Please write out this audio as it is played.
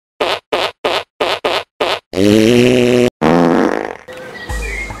Hello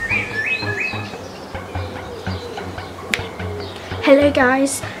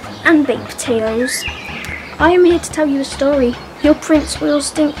guys, and baked potatoes. I am here to tell you a story. Your Prince Will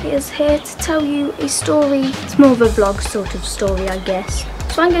Stinky is here to tell you a story. It's more of a vlog sort of story, I guess.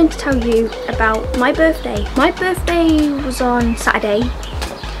 So I'm going to tell you about my birthday. My birthday was on Saturday.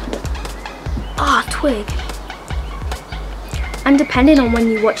 Twig. And depending on when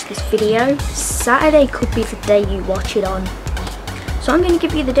you watch this video, Saturday could be the day you watch it on. So I'm going to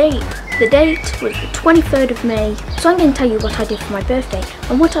give you the date. The date was the 23rd of May. So I'm going to tell you what I did for my birthday.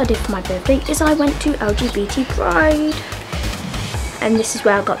 And what I did for my birthday is I went to LGBT Pride. And this is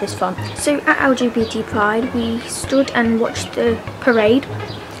where I got this from. So at LGBT Pride, we stood and watched the parade.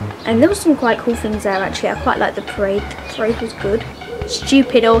 And there was some quite cool things there actually. I quite liked the parade. The parade was good.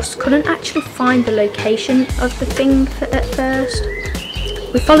 Stupid us couldn't actually find the location of the thing at first.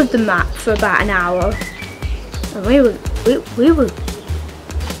 We followed the map for about an hour. And we were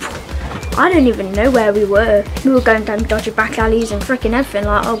I don't even know where we were. We were going down dodgy back alleys and freaking everything,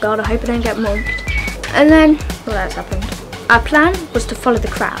 like, oh god, I hope I don't get mugged. And then, what else happened? Our plan was to follow the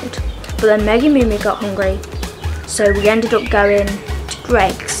crowd, but then Meg and Mimi got hungry, so we ended up going to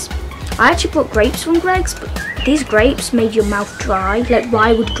Greg's. I actually bought grapes from Greg's, but these grapes made your mouth dry. Like,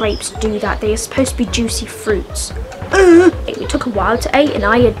 why would grapes do that? They are supposed to be juicy fruits. It took a while to eat, and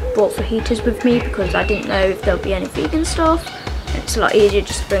I had brought fajitas with me because I didn't know if there'll be any vegan stuff. It's a lot easier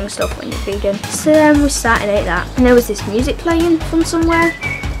just to bring stuff when you're vegan. So then we sat and ate that, and there was this music playing from somewhere.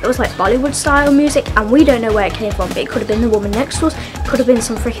 It was like Bollywood style music, and we don't know where it came from. But it could have been the woman next to us, it could have been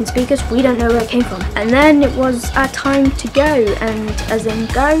some freaking speakers, we don't know where it came from. And then it was our time to go, and as in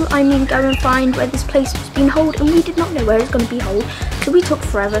go, I mean go and find where this place was being held, and we did not know where it was going to be held, so we took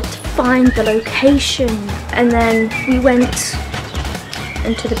forever to find the location. And then we went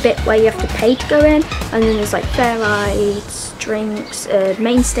into the bit where you have to pay to go in, and then there's like fair rides, drinks,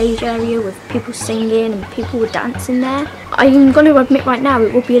 main stage area with people singing and people were dancing there. I'm going to admit right now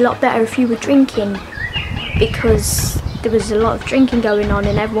it would be a lot better if you were drinking, because there was a lot of drinking going on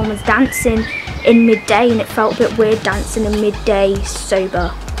and everyone was dancing in midday, and it felt a bit weird dancing in midday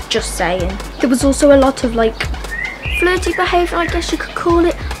sober, just saying. There was also a lot of like flirty behaviour, I guess you could call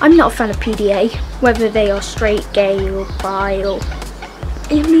it. I'm not a fan of PDA, whether they are straight, gay or bi or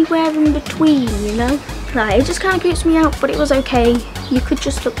anywhere in between, you know. Like, it just kind of creeps me out, but it was okay. You could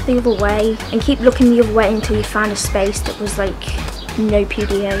just look the other way and keep looking the other way until you found a space that was like no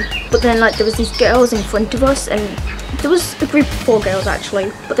PDA. But then like there was these girls in front of us, and there was a group of 4 girls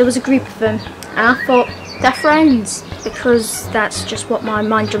actually, but there was a group of them, and I thought they're friends, because that's just what my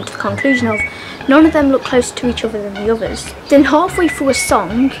mind jumped to the conclusion of. None of them look closer to each other than the others. Then halfway through a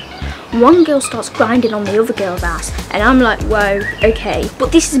song, one girl starts grinding on the other girl's ass, and I'm like, whoa, okay,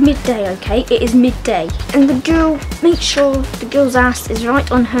 but this is midday, okay, it is midday. And the girl makes sure the girl's ass is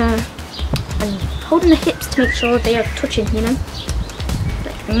right on her and holding the hips to make sure they are touching, you know,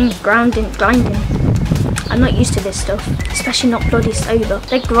 like, grinding. I'm not used to this stuff, especially not bloody sober.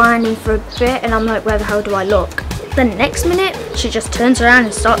 They're grinding for a bit, and I'm like, where the hell do I look? The next minute, she just turns around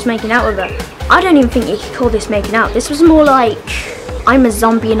and starts making out with her. I don't even think you could call this making out. This was more like, I'm a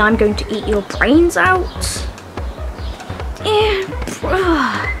zombie and I'm going to eat your brains out. Yeah,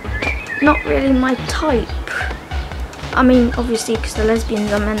 not really my type. I mean, obviously, because they're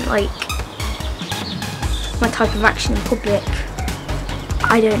lesbians, I meant like my type of action in public.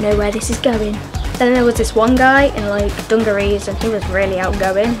 I don't know where this is going. Then there was this one guy in like dungarees, and he was really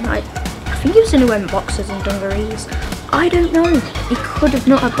outgoing. I think he was in wearing boxers and dungarees. I don't know. He could have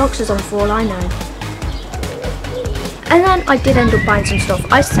not had boxers on for all I know. And then I did end up buying some stuff.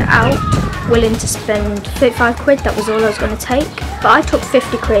 I set out willing to spend 35 quid, that was all I was going to take. But I took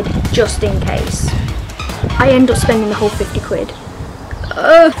 50 quid just in case. I ended up spending the whole 50 quid.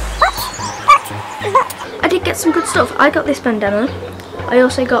 I did get some good stuff. I got this bandana. I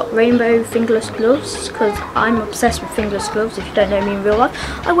also got rainbow fingerless gloves, because I'm obsessed with fingerless gloves. If you don't know me in real life,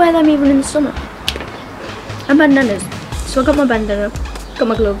 I wear them even in the summer. And bandanas. So I got my bandana, got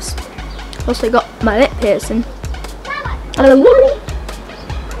my gloves. Also got my lip piercing. Can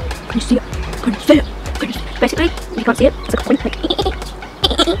you see it? Can you see it? Basically, if you can't see it, it's like a point. Like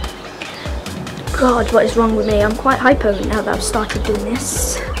God, what is wrong with me? I'm quite hyper now that I've started doing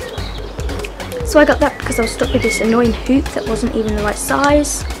this. So I got that because I was stuck with this annoying hoop that wasn't even the right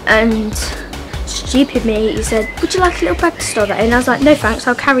size. And stupid me, he said, would you like a little bag to store that in? And I was like, no thanks,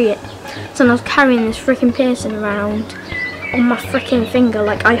 I'll carry it. So I was carrying this freaking piercing around on my freaking finger.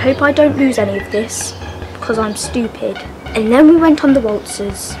 Like, I hope I don't lose any of this, because I'm stupid. And then we went on the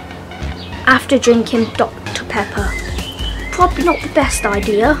waltzers after drinking Dr. Pepper. probably not the best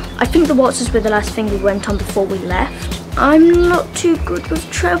idea. I think the Watsons were the last thing we went on before we left. I'm not too good with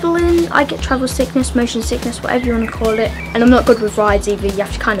travelling. I get travel sickness, motion sickness, whatever you want to call it. And I'm not good with rides either. You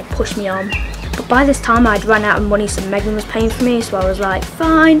have to kind of push me on. But by this time I'd run out of money, so Megan was paying for me. So I was like,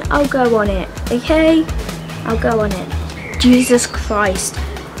 fine, I'll go on it. Okay, I'll go on it. Jesus Christ.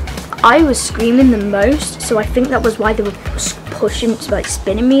 I was screaming the most, so I think that was why they were pushing, like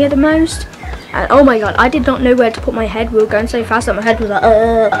spinning me the most. And oh my god, I did not know where to put my head. We were going so fast that my head was like,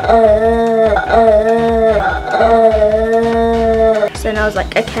 So then I was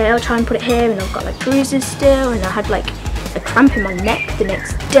like, okay, I'll try and put it here, and I've got like bruises still, and I had like a cramp in my neck the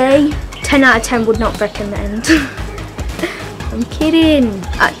next day. 10 out of 10 would not recommend. I'm kidding.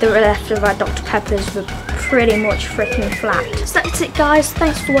 At the left of our Dr. Peppers were pretty much freaking flat. So that's it guys,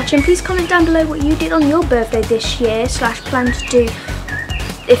 thanks for watching. Please comment down below what you did on your birthday this year, / plan to do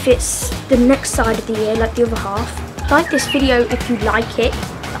if it's the next side of the year, like the other half. Like this video if you like it.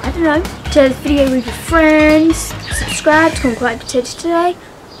 I don't know. Share this video with your friends. Subscribe to Come Quiet Potato today.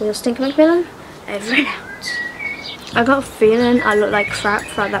 We'll Stink Macmillan. Over and out. I got a feeling I look like crap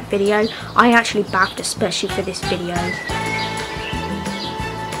throughout that video. I actually bathed especially for this video.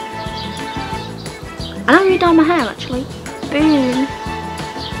 And I'm redye my hair actually. Boom.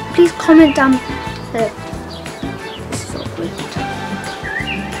 Please comment down there. This is awkward.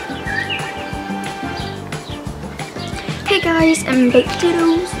 Hey guys, and baked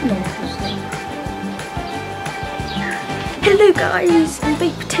potatoes. No, hello guys, and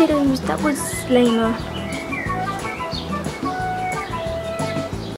baked potatoes. That was lamer.